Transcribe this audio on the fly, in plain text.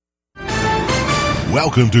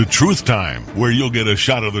Welcome to Truth Time, where you'll get a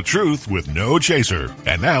shot of the truth with no chaser.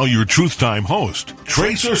 And now your Truth Time host,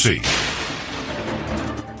 Trey Searcy.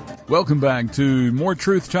 Welcome back to more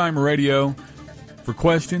Truth Time Radio. For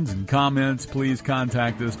questions and comments, please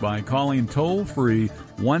contact us by calling toll-free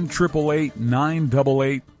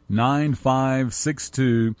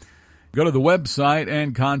 1-888-988-9562. Go to the website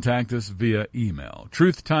and contact us via email,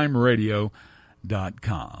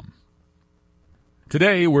 truthtimeradio.com.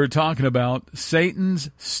 Today we're talking about Satan's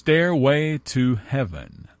stairway to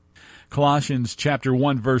heaven. Colossians chapter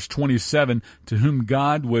 1 verse 27, to whom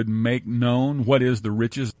God would make known what is the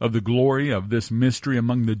riches of the glory of this mystery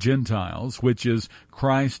among the Gentiles, which is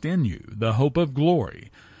Christ in you, the hope of glory,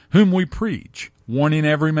 whom we preach, warning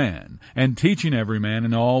every man, and teaching every man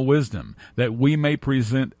in all wisdom, that we may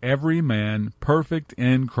present every man perfect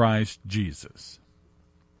in Christ Jesus.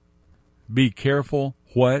 Be careful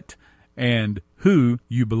what and who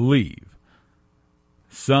you believe.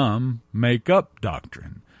 Some make up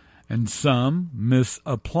doctrine, and some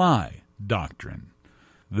misapply doctrine.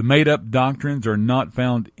 The made-up doctrines are not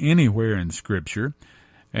found anywhere in Scripture,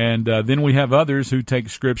 and then we have others who take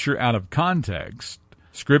Scripture out of context,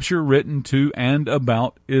 Scripture written to and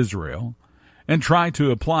about Israel, and try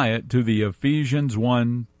to apply it to the Ephesians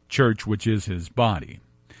 1 church, which is his body.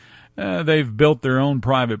 They've built their own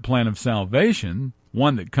private plan of salvation,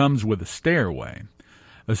 one that comes with a stairway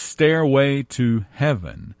to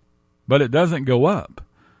heaven. But it doesn't go up.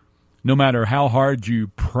 No matter how hard you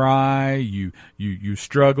pry, you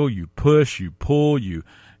struggle, you push, you pull, you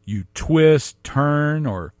twist, turn,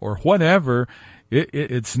 or whatever,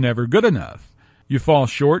 it's never good enough. You fall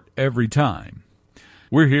short every time.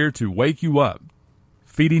 We're here to wake you up,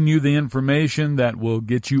 feeding you the information that will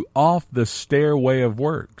get you off the stairway of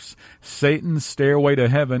works. Satan's stairway to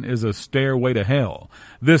heaven is a stairway to hell.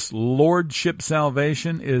 This lordship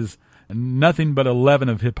salvation is nothing but a leaven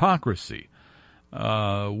of hypocrisy.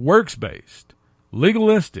 Works-based,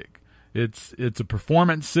 legalistic. It's a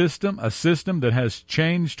performance system, a system that has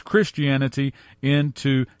changed Christianity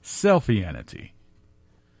into selfianity.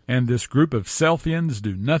 And this group of selfians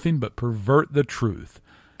do nothing but pervert the truth,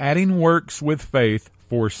 adding works with faith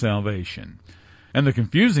for salvation. And the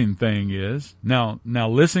confusing thing is, now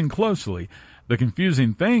listen closely, the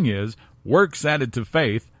confusing thing is, works added to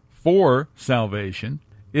faith for salvation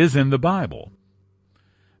is in the Bible.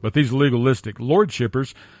 But these legalistic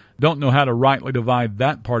lordshippers don't know how to rightly divide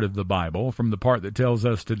that part of the Bible from the part that tells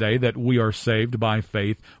us today that we are saved by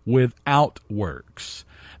faith without works.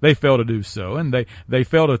 They fail to do so, and they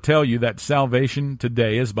fail to tell you that salvation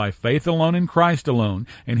today is by faith alone in Christ alone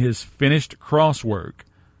and his finished cross work,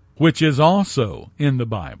 which is also in the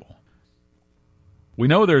Bible. We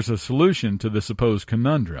know there's a solution to the supposed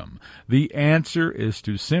conundrum. The answer is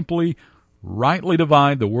to simply rightly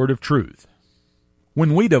divide the word of truth.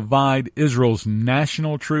 When we divide Israel's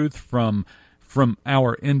national truth from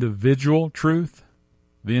our individual truth,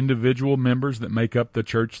 the individual members that make up the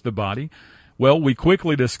church, the body, well, we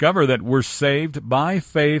quickly discover that we're saved by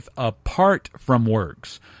faith apart from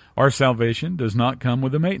works. Our salvation does not come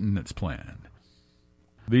with a maintenance plan.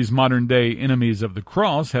 These modern-day enemies of the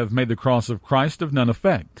cross have made the cross of Christ of none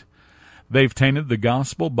effect. They've tainted the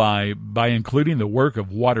gospel by including the work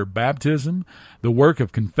of water baptism, the work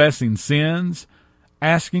of confessing sins,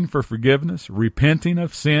 asking for forgiveness, repenting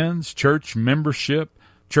of sins, church membership,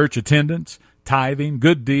 church attendance, tithing,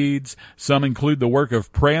 good deeds. Some include the work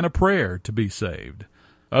of praying a prayer to be saved.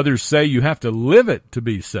 Others say you have to live it to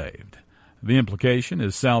be saved. The implication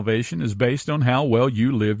is salvation is based on how well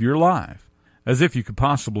you live your life, as if you could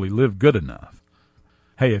possibly live good enough.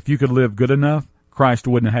 Hey, if you could live good enough, Christ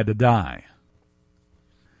wouldn't have had to die.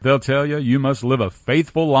 They'll tell you you must live a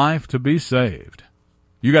faithful life to be saved.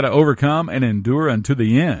 You got to overcome and endure unto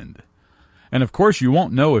the end. And of course you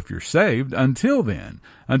won't know if you're saved until then,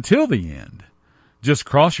 until the end. Just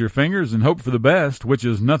cross your fingers and hope for the best, which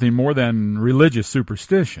is nothing more than religious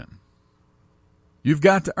superstition. You've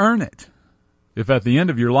got to earn it. If at the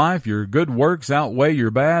end of your life your good works outweigh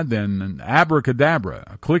your bad, then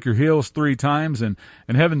abracadabra, click your heels 3 times and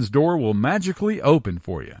heaven's door will magically open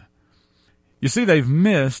for you. You see, they've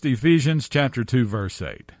missed Ephesians chapter 2, verse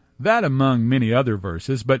 8. That among many other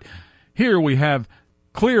verses, but here we have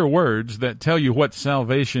clear words that tell you what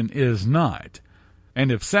salvation is not.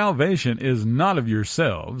 And if salvation is not of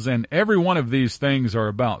yourselves, and every one of these things are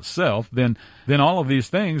about self, then all of these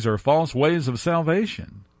things are false ways of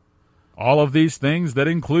salvation. All of these things that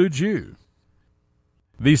include you.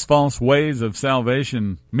 These false ways of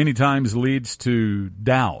salvation many times leads to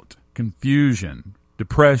doubt, confusion,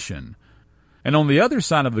 depression. And on the other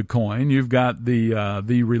side of the coin, you've got the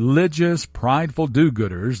religious, prideful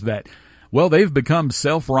do-gooders that Well, they've become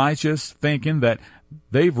self-righteous, thinking that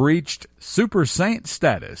they've reached super saint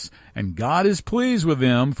status, and God is pleased with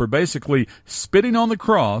them for basically spitting on the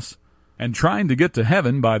cross and trying to get to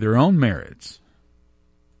heaven by their own merits.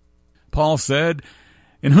 Paul said,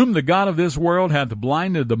 "In whom the God of this world hath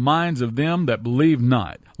blinded the minds of them that believe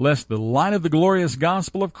not, lest the light of the glorious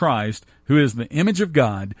gospel of Christ, who is the image of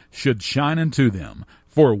God, should shine unto them.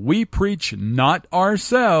 For we preach not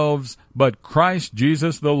ourselves, but Christ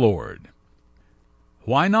Jesus the Lord."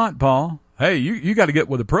 Why not, Paul? Hey, you got to get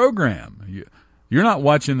with the program. You're not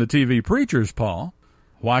watching the TV preachers, Paul.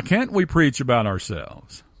 Why can't we preach about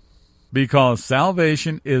ourselves? Because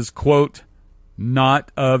salvation is, quote,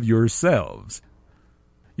 not of yourselves.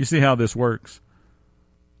 You see how this works?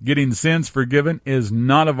 Getting sins forgiven is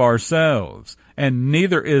not of ourselves, and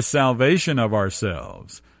neither is salvation of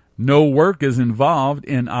ourselves. No work is involved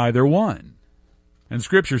in either one. And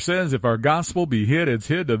Scripture says if our gospel be hid, it's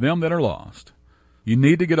hid to them that are lost. You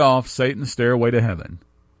need to get off Satan's stairway to heaven.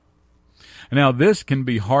 Now, this can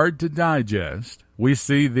be hard to digest. We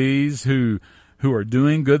see these who are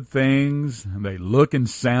doing good things. They look and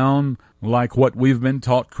sound like what we've been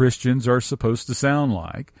taught Christians are supposed to sound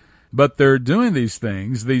like. But they're doing these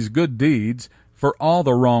things, these good deeds, for all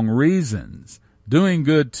the wrong reasons. Doing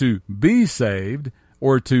good to be saved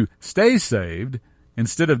or to stay saved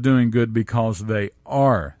instead of doing good because they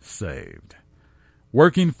are saved.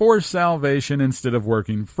 Working for salvation instead of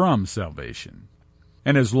working from salvation.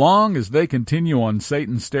 And as long as they continue on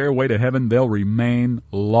Satan's stairway to heaven, they'll remain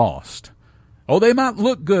lost. Oh, they might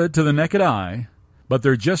look good to the naked eye, but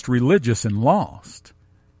they're just religious and lost.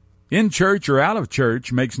 In church or out of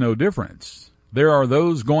church makes no difference. There are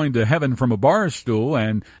those going to heaven from a bar stool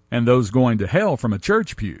and those going to hell from a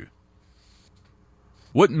church pew.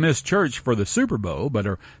 Wouldn't miss church for the Super Bowl, but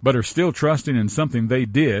are still trusting in something they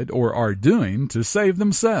did or are doing to save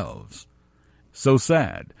themselves. So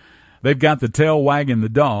sad. They've got the tail wagging the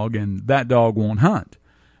dog, and that dog won't hunt.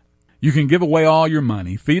 You can give away all your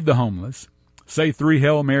money, feed the homeless, say 3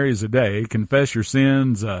 Hail Marys a day, confess your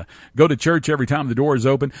sins, go to church every time the door is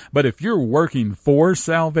open. But if you're working for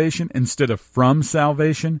salvation instead of from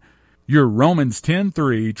salvation, you're Romans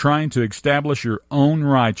 10:3 trying to establish your own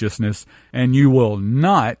righteousness, and you will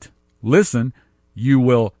not, listen, you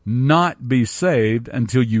will not be saved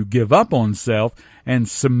until you give up on self and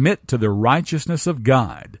submit to the righteousness of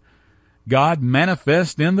God. God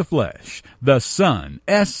manifest in the flesh, the Son,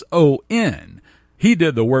 S-O-N. He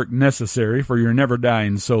did the work necessary for your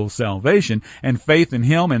never-dying soul salvation, and faith in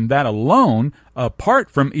Him and that alone,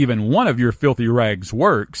 apart from even one of your filthy rags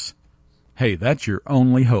works, hey, that's your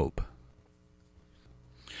only hope.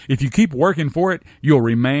 If you keep working for it, you'll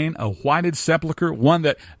remain a whited sepulcher, one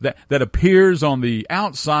that appears on the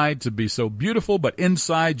outside to be so beautiful, but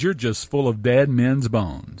inside you're just full of dead men's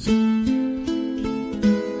bones.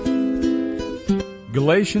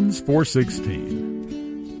 Galatians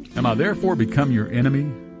 4:16. Am I therefore become your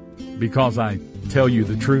enemy because I tell you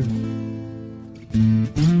the truth?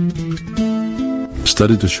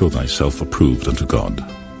 Study to show thyself approved unto God,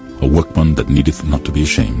 a workman that needeth not to be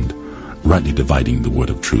ashamed, rightly dividing the word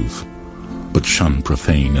of truth. But shun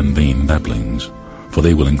profane and vain babblings, for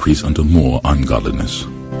they will increase unto more ungodliness.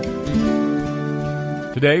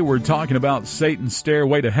 Today we're talking about Satan's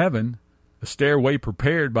stairway to heaven, a stairway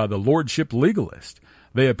prepared by the lordship legalist.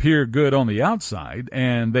 They appear good on the outside,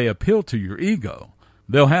 and they appeal to your ego.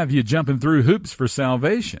 They'll have you jumping through hoops for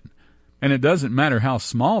salvation. And it doesn't matter how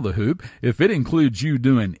small the hoop, if it includes you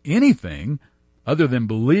doing anything other than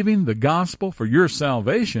believing the gospel for your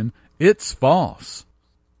salvation, it's false.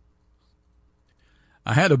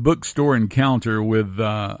 I had a bookstore encounter with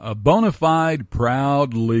a bona fide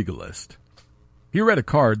proud legalist. He read a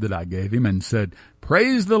card that I gave him and said,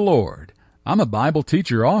 "Praise the Lord. I'm a Bible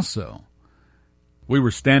teacher also." We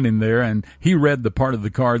were standing there, and he read the part of the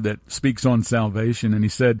card that speaks on salvation, and he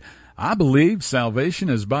said, "I believe salvation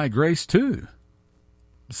is by grace too."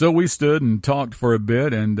 So we stood and talked for a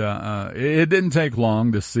bit, and it didn't take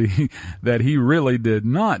long to see that he really did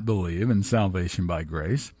not believe in salvation by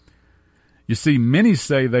grace. You see, many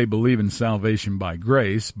say they believe in salvation by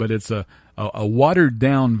grace, but it's a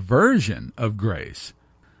watered-down version of grace.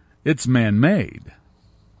 It's man-made.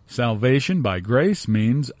 Salvation by grace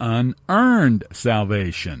means unearned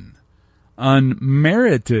salvation,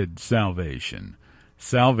 unmerited salvation,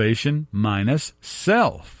 salvation minus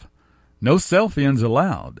self. No self-ends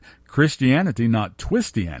allowed. Christianity, not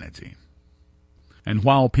twistianity. And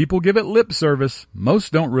while people give it lip service,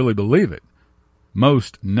 most don't really believe it.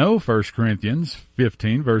 Most know 1 Corinthians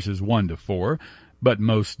 15, verses 1-4, but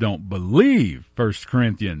most don't believe 1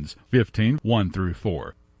 Corinthians 15,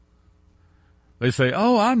 1-4. They say,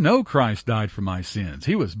 oh, I know Christ died for my sins.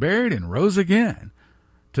 He was buried and rose again.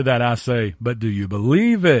 To that I say, but do you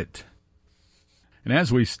believe it? And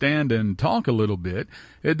as we stand and talk a little bit,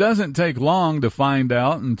 it doesn't take long to find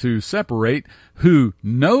out and to separate who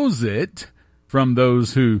knows it from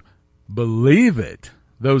those who believe it,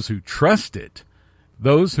 those who trust it,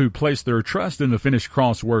 those who place their trust in the finished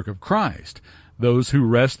cross work of Christ, those who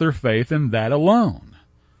rest their faith in that alone.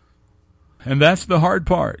 And that's the hard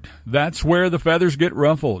part. That's where the feathers get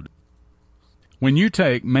ruffled. When you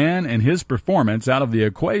take man and his performance out of the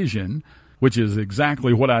equation, which is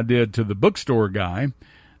exactly what I did to the bookstore guy,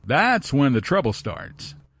 that's when the trouble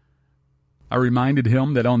starts. I reminded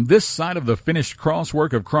him that on this side of the finished cross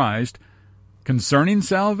work of Christ, concerning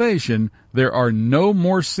salvation, there are no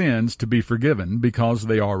more sins to be forgiven because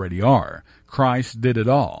they already are. Christ did it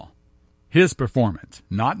all. His performance,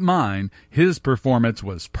 not mine, his performance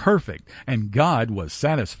was perfect, and God was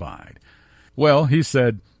satisfied. Well, he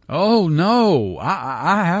said, oh, no,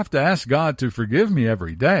 I have to ask God to forgive me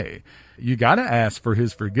every day. You got to ask for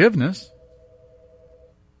his forgiveness.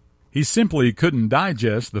 He simply couldn't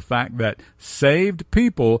digest the fact that saved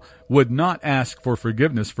people would not ask for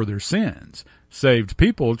forgiveness for their sins. Saved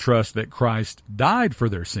people trust that Christ died for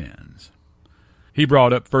their sins. He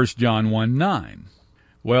brought up 1 John 1:9.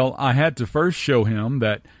 Well, I had to first show him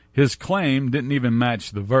that his claim didn't even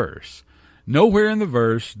match the verse. Nowhere in the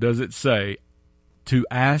verse does it say to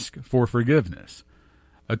ask for forgiveness,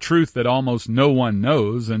 a truth that almost no one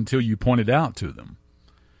knows until you point it out to them.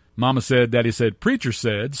 Mama said, Daddy said, preacher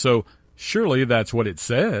said, so surely that's what it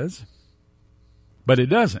says. But it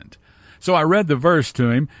doesn't. So I read the verse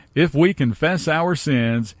to him, if we confess our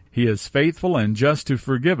sins, he is faithful and just to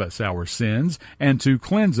forgive us our sins and to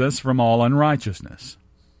cleanse us from all unrighteousness.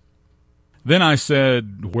 Then I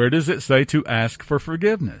said, where does it say to ask for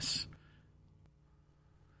forgiveness?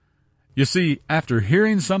 You see, after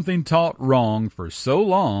hearing something taught wrong for so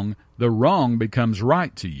long, the wrong becomes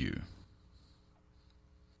right to you.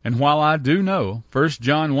 And while I do know 1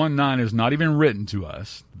 John 1:9 is not even written to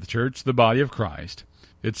us, the church, the body of Christ,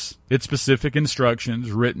 it's specific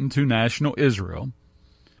instructions written to national Israel,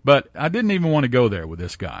 but I didn't even want to go there with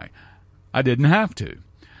this guy. I didn't have to.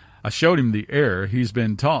 I showed him the error he's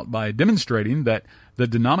been taught by demonstrating that the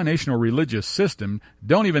denominational religious system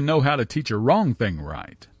don't even know how to teach a wrong thing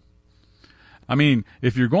right. I mean,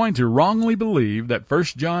 if you're going to wrongly believe that 1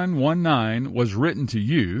 John 1:9 was written to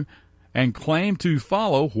you and claim to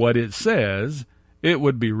follow what it says, it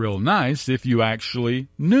would be real nice if you actually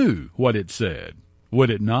knew what it said,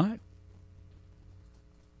 would it not?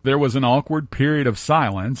 There was an awkward period of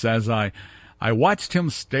silence as I watched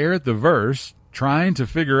him stare at the verse, trying to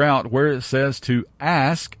figure out where it says to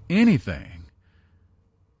ask anything.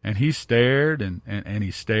 And he stared and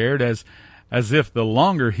he stared as if the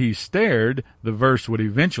longer he stared, the verse would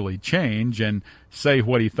eventually change and say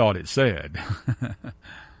what he thought it said.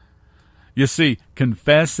 You see,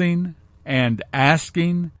 confessing and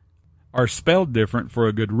asking are spelled different for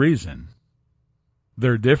a good reason.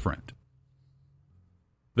 They're different.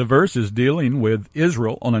 The verse is dealing with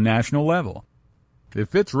Israel on a national level. It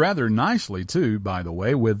fits rather nicely, too, by the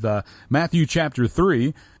way, with Matthew chapter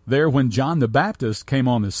 3, there when John the Baptist came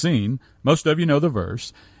on the scene. Most of you know the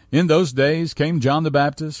verse. In those days came John the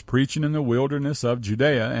Baptist, preaching in the wilderness of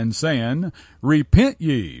Judea, and saying, Repent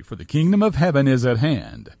ye, for the kingdom of heaven is at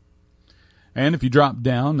hand. And if you drop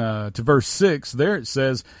down to verse 6, there it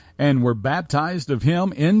says, And were baptized of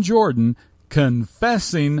him in Jordan,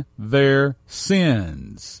 confessing their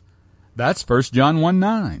sins. That's 1 John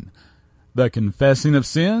 1:9. The confessing of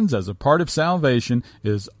sins as a part of salvation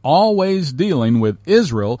is always dealing with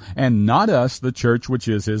Israel and not us, the church, which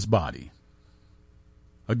is his body.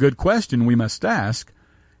 A good question we must ask,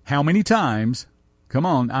 how many times, come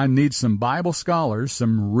on, I need some Bible scholars,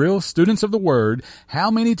 some real students of the Word, how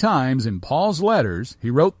many times in Paul's letters, he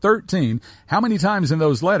wrote 13, how many times in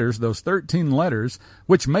those letters, those 13 letters,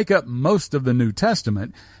 which make up most of the New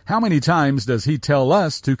Testament, how many times does he tell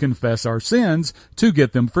us to confess our sins to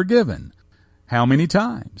get them forgiven? How many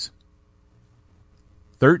times?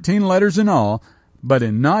 13 letters in all, but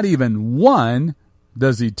in not even one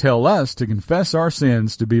does he tell us to confess our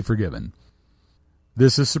sins to be forgiven.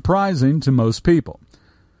 This is surprising to most people.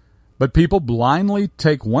 But people blindly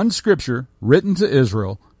take one scripture written to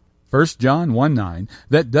Israel, 1 John 1:9,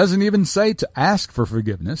 that doesn't even say to ask for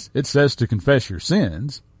forgiveness. It says to confess your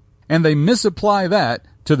sins. And they misapply that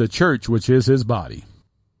to the church, which is his body.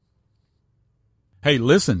 Hey,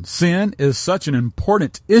 listen, sin is such an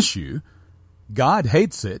important issue. God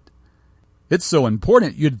hates it. It's so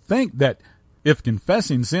important you'd think that if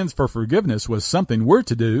confessing sins for forgiveness was something we're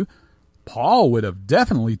to do, Paul would have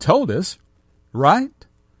definitely told us, right?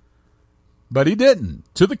 But he didn't.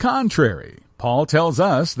 To the contrary, Paul tells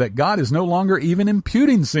us that God is no longer even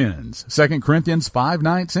imputing sins, 2 Corinthians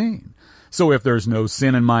 5:19. So if there's no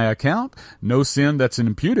sin in my account, no sin that's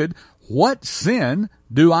imputed, what sin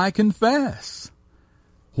do I confess?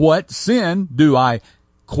 What sin do I,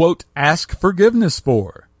 quote, ask forgiveness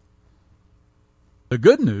for? The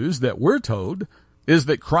good news that we're told is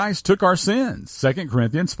that Christ took our sins, 2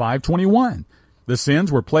 Corinthians 5:21. The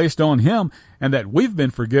sins were placed on him, and that we've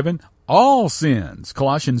been forgiven all sins,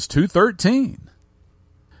 Colossians 2:13.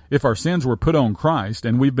 If our sins were put on Christ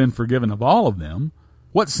and we've been forgiven of all of them,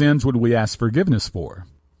 what sins would we ask forgiveness for?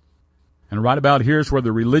 And right about here's where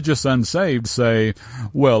the religious unsaved say,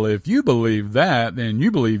 well, if you believe that, then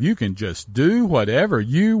you believe you can just do whatever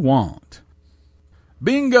you want.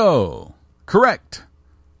 Bingo! Correct.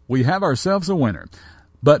 We have ourselves a winner.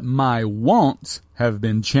 But my wants have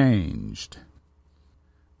been changed.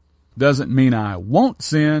 Doesn't mean I won't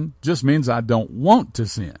sin, just means I don't want to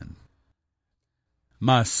sin.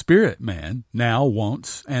 My spirit man now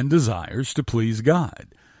wants and desires to please God.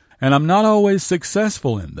 And I'm not always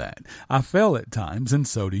successful in that. I fail at times, and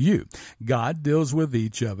so do you. God deals with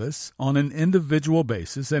each of us on an individual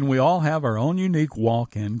basis, and we all have our own unique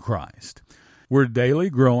walk in Christ. We're daily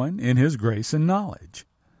growing in His grace and knowledge.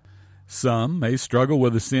 Some may struggle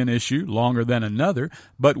with a sin issue longer than another,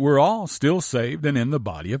 but we're all still saved and in the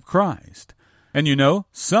body of Christ. And you know,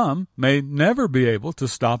 some may never be able to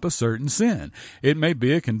stop a certain sin. It may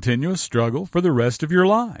be a continuous struggle for the rest of your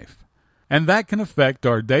life. And that can affect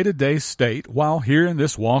our day-to-day state while here in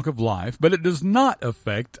this walk of life, but it does not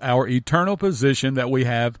affect our eternal position that we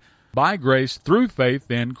have by grace through faith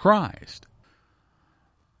in Christ.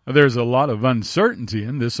 There's a lot of uncertainty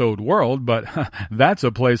in this old world, but that's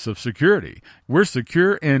a place of security. We're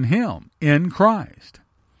secure in Him, in Christ.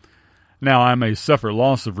 Now, I may suffer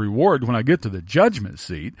loss of reward when I get to the judgment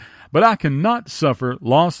seat, but I cannot suffer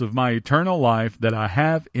loss of my eternal life that I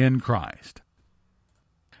have in Christ.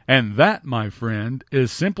 And that, my friend,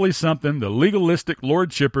 is simply something the legalistic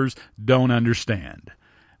lordshippers don't understand.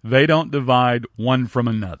 They don't divide one from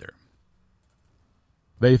another.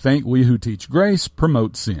 They think we who teach grace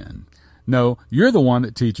promote sin. No, you're the one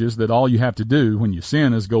that teaches that all you have to do when you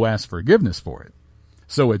sin is go ask forgiveness for it.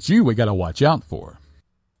 So it's you we got to watch out for.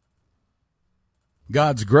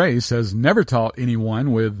 God's grace has never taught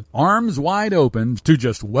anyone with arms wide open to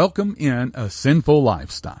just welcome in a sinful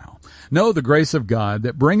lifestyle. No, the grace of God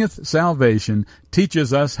that bringeth salvation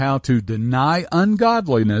teaches us how to deny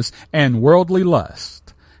ungodliness and worldly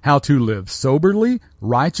lust, how to live soberly,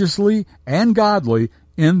 righteously, and godly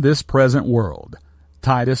in this present world.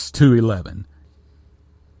 Titus 2:11.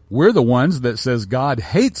 We're the ones that says God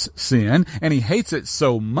hates sin, and He hates it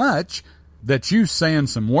so much that you saying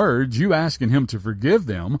some words, you asking Him to forgive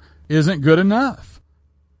them, isn't good enough.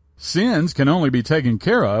 Sins can only be taken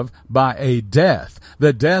care of by a death,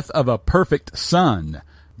 the death of a perfect Son.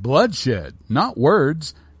 Bloodshed, not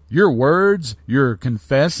words. Your words, you're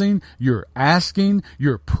confessing, you're asking,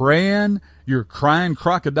 you're praying, you're crying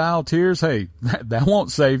crocodile tears. Hey, that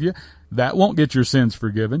won't save you. That won't get your sins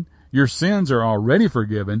forgiven. Your sins are already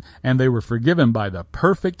forgiven, and they were forgiven by the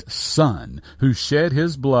perfect Son who shed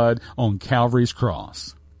His blood on Calvary's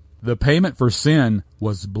cross. The payment for sin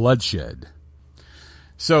was bloodshed.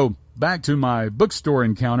 So, back to my bookstore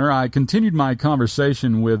encounter, I continued my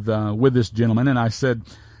conversation with this gentleman, and I said,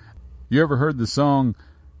 "You ever heard the song,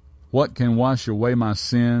 'What Can Wash Away My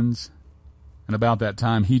Sins?'" And about that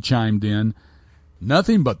time, he chimed in,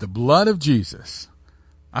 "Nothing but the blood of Jesus."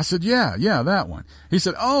 I said, yeah, that one. He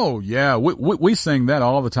said, "Oh, yeah, we sing that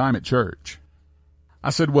all the time at church." I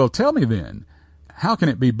said, "Well, tell me then, how can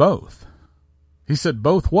it be both?" He said,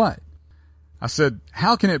 "Both what?" I said,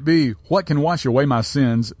 "How can it be, 'What can wash away my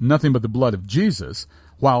sins? Nothing but the blood of Jesus,'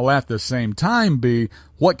 while at the same time be,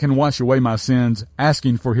 'What can wash away my sins?'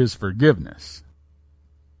 asking for His forgiveness?"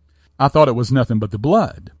 I thought it was nothing but the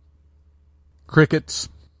blood. Crickets.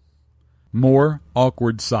 More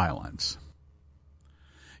awkward silence.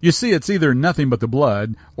 You see, it's either nothing but the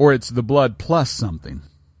blood, or it's the blood plus something.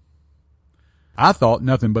 I thought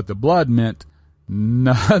nothing but the blood meant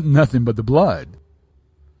nothing but the blood.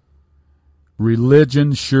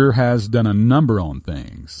 Religion sure has done a number on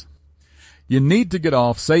things. You need to get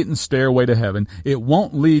off Satan's stairway to heaven. It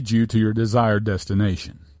won't lead you to your desired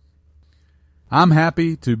destination. I'm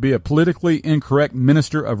happy to be a politically incorrect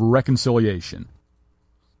minister of reconciliation.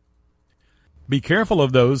 Be careful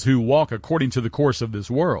of those who walk according to the course of this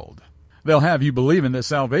world. They'll have you believing that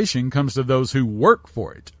salvation comes to those who work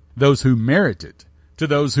for it, those who merit it, to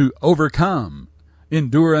those who overcome,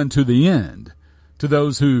 endure unto the end, to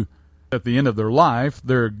those who At the end of their life,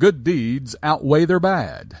 their good deeds outweigh their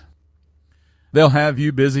bad. They'll have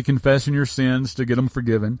you busy confessing your sins to get them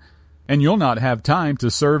forgiven, and you'll not have time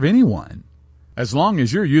to serve anyone. As long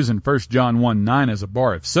as you're using 1 John 1:9 as a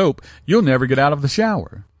bar of soap, you'll never get out of the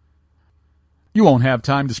shower. You won't have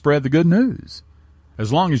time to spread the good news.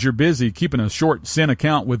 As long as you're busy keeping a short sin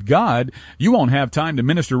account with God, you won't have time to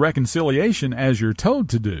minister reconciliation as you're told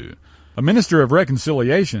to do. A minister of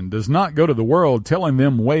reconciliation does not go to the world telling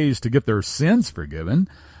them ways to get their sins forgiven.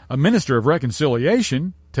 A minister of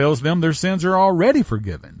reconciliation tells them their sins are already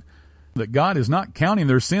forgiven, that God is not counting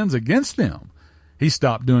their sins against them. He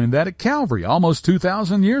stopped doing that at Calvary almost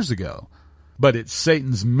 2,000 years ago. But it's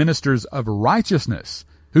Satan's ministers of righteousness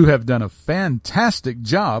who have done a fantastic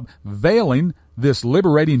job veiling this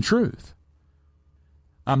liberating truth.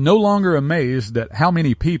 I'm no longer amazed at how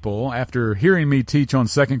many people, after hearing me teach on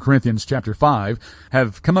 2 Corinthians chapter 5,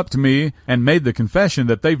 have come up to me and made the confession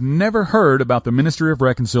that they've never heard about the ministry of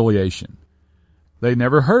reconciliation. They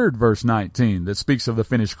never heard verse 19 that speaks of the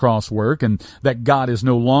finished cross work and that God is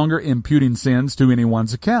no longer imputing sins to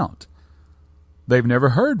anyone's account. They've never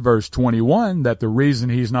heard verse 21 that the reason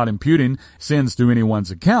he's not imputing sins to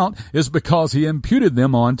anyone's account is because he imputed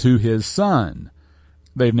them onto his Son.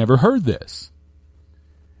 They've never heard this.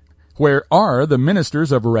 Where are the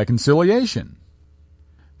ministers of reconciliation?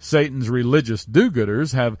 Satan's religious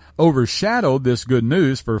do-gooders have overshadowed this good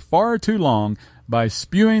news for far too long by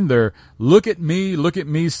spewing their look at me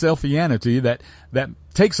selfianity that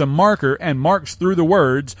takes a marker and marks through the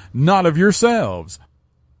words, not of yourselves,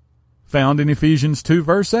 found in Ephesians 2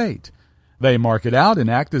 verse 8. They mark it out and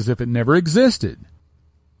act as if it never existed.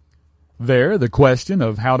 There, the question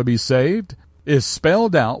of how to be saved is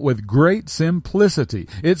spelled out with great simplicity.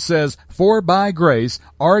 It says, "For by grace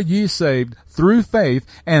are ye saved through faith,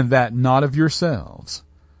 and that not of yourselves."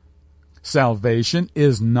 Salvation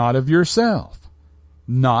is not of yourself.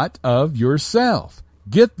 Not of yourself.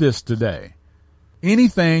 Get this today.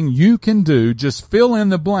 Anything you can do, just fill in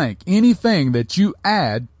the blank. Anything that you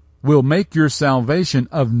add will make your salvation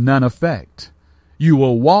of none effect. You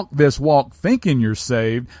will walk this walk thinking you're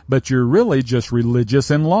saved, but you're really just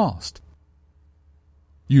religious and lost.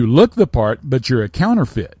 You look the part, but you're a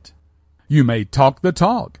counterfeit. You may talk the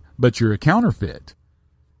talk, but you're a counterfeit.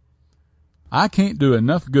 I can't do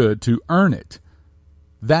enough good to earn it.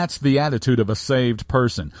 That's the attitude of a saved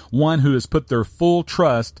person, one who has put their full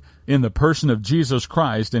trust in the person of Jesus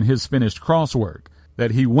Christ and his finished cross work,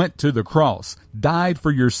 that he went to the cross, died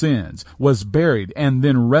for your sins, was buried, and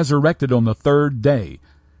then resurrected on the third day.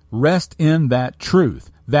 Rest in that truth.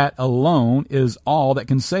 That alone is all that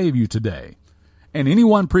can save you today. And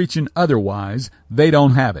anyone preaching otherwise, they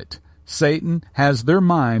don't have it. Satan has their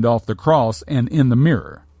mind off the cross and in the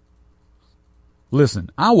mirror. Listen,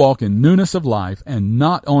 I walk in newness of life and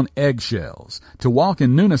not on eggshells. To walk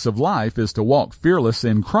in newness of life is to walk fearless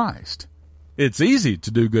in Christ. It's easy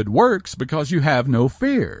to do good works because you have no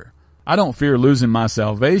fear. I don't fear losing my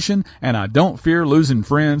salvation, and I don't fear losing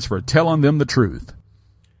friends for telling them the truth.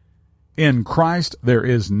 In Christ there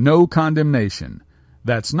is no condemnation.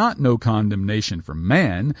 That's not no condemnation from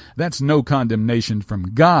man. That's no condemnation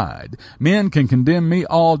from God. Men can condemn me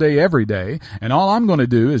all day, every day, and all I'm going to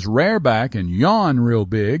do is rear back and yawn real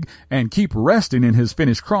big and keep resting in his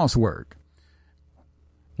finished cross work.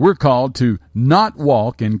 We're called to not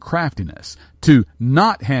walk in craftiness, to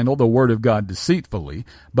not handle the Word of God deceitfully,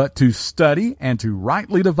 but to study and to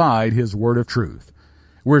rightly divide his word of truth.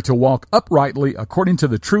 We're to walk uprightly according to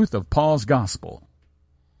the truth of Paul's gospel.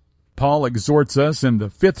 Paul exhorts us in the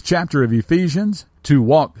 5th chapter of Ephesians to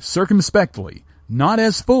walk circumspectly, not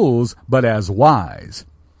as fools, but as wise.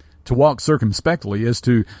 To walk circumspectly is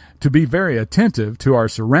to be very attentive to our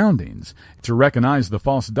surroundings, to recognize the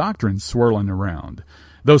false doctrines swirling around.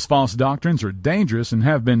 Those false doctrines are dangerous and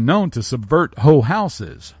have been known to subvert whole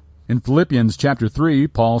houses. In Philippians chapter 3,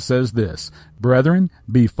 Paul says this, "Brethren,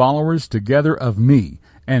 be followers together of me,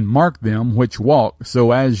 and mark them which walk,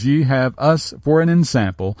 so as ye have us for an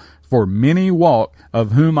ensample. For many walk,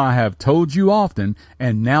 of whom I have told you often,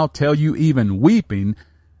 and now tell you even weeping,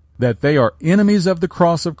 that they are enemies of the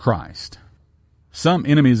cross of Christ." Some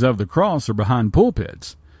enemies of the cross are behind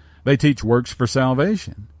pulpits. They teach works for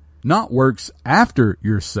salvation, not works after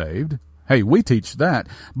you're saved. Hey, we teach that,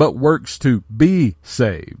 but works to be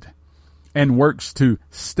saved, and works to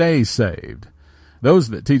stay saved. Those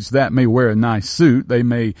that teach that may wear a nice suit. They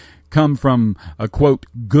may come from a, quote,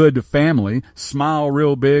 good family, smile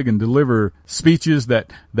real big and deliver speeches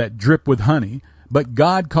that drip with honey, but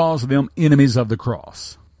God calls them enemies of the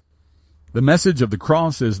cross. The message of the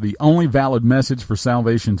cross is the only valid message for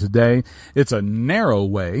salvation today. It's a narrow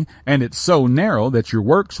way, and it's so narrow that your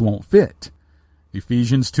works won't fit.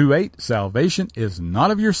 Ephesians 2:8, salvation is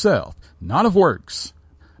not of yourself, not of works,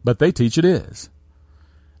 but they teach it is.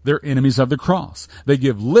 They're enemies of the cross. They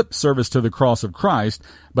give lip service to the cross of Christ,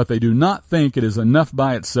 but they do not think it is enough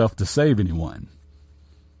by itself to save anyone.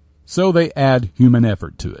 So they add human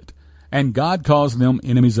effort to it, and God calls them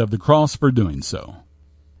enemies of the cross for doing so.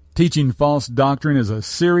 Teaching false doctrine is a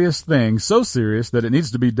serious thing, so serious that it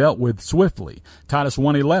needs to be dealt with swiftly. Titus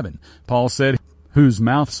 1:11, Paul said, whose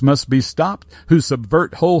mouths must be stopped, who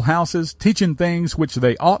subvert whole houses, teaching things which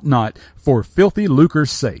they ought not, for filthy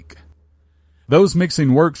lucre's sake. Those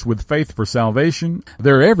mixing works with faith for salvation,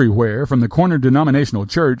 they're everywhere, from the corner denominational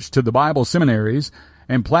church to the Bible seminaries,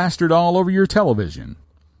 and plastered all over your television.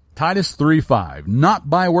 Titus 3:5, not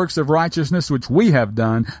by works of righteousness which we have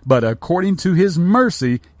done, but according to his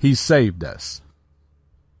mercy he saved us.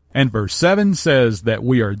 And verse 7 says that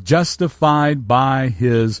we are justified by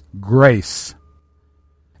his grace.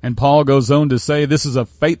 And Paul goes on to say, this is a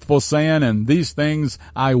faithful saying, and these things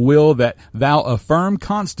I will that thou affirm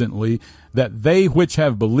constantly, that they which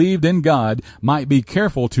have believed in God might be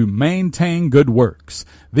careful to maintain good works.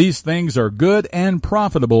 These things are good and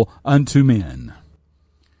profitable unto men.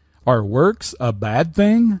 Are works a bad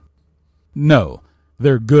thing? No,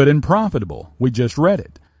 they're good and profitable. We just read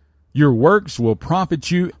it. Your works will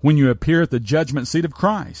profit you when you appear at the judgment seat of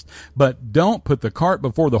Christ. But don't put the cart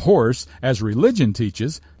before the horse, as religion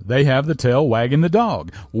teaches. They have the tail wagging the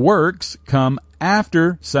dog. Works come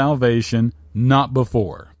after salvation, not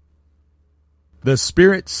before. The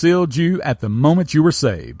Spirit sealed you at the moment you were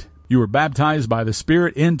saved. You were baptized by the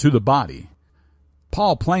Spirit into the body.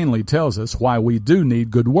 Paul plainly tells us why we do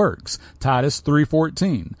need good works. Titus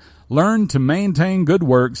 3:14. Learn to maintain good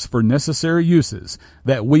works for necessary uses,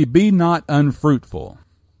 that we be not unfruitful.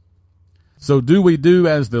 So do we do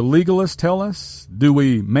as the legalists tell us? Do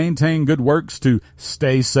we maintain good works to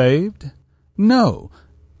stay saved? No.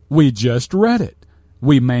 We just read it.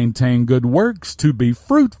 We maintain good works to be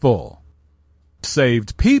fruitful.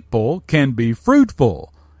 Saved people can be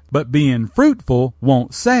fruitful, but being fruitful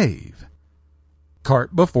won't save.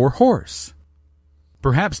 Cart before horse.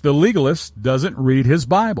 Perhaps the legalist doesn't read his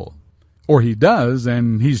Bible. Or he does,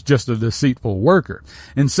 and he's just a deceitful worker.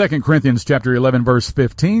 In 2 Corinthians chapter 11, verse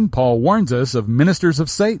 15, Paul warns us of ministers of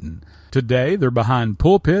Satan. Today, they're behind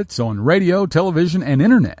pulpits, on radio, television, and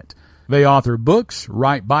internet. They author books,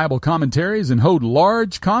 write Bible commentaries, and hold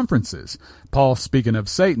large conferences. Paul, speaking of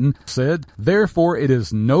Satan, said, therefore it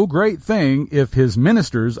is no great thing if his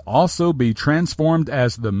ministers also be transformed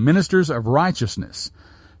as the ministers of righteousness,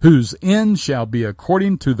 whose end shall be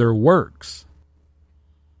according to their works.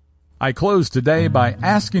 I close today by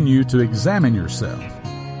asking you to examine yourself.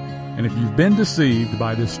 And if you've been deceived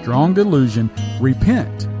by this strong delusion,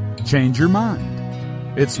 repent. Change your mind.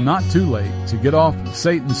 It's not too late to get off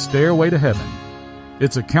Satan's stairway to heaven.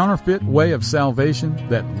 It's a counterfeit way of salvation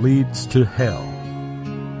that leads to hell.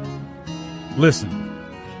 Listen,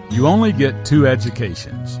 you only get two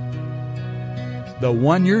educations. The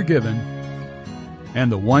one you're given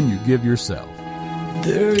and the one you give yourself.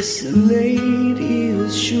 There's a lady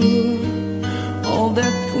who's sure all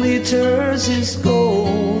that glitters is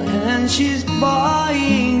gold, and she's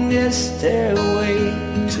buying this stairway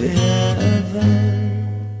to heaven.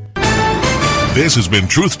 This has been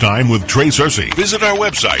Truth Time with Trey Searcy. Visit our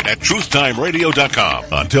website at truthtimeradio.com.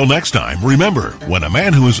 Until next time, remember, when a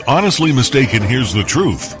man who is honestly mistaken hears the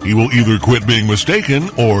truth, he will either quit being mistaken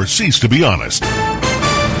or cease to be honest.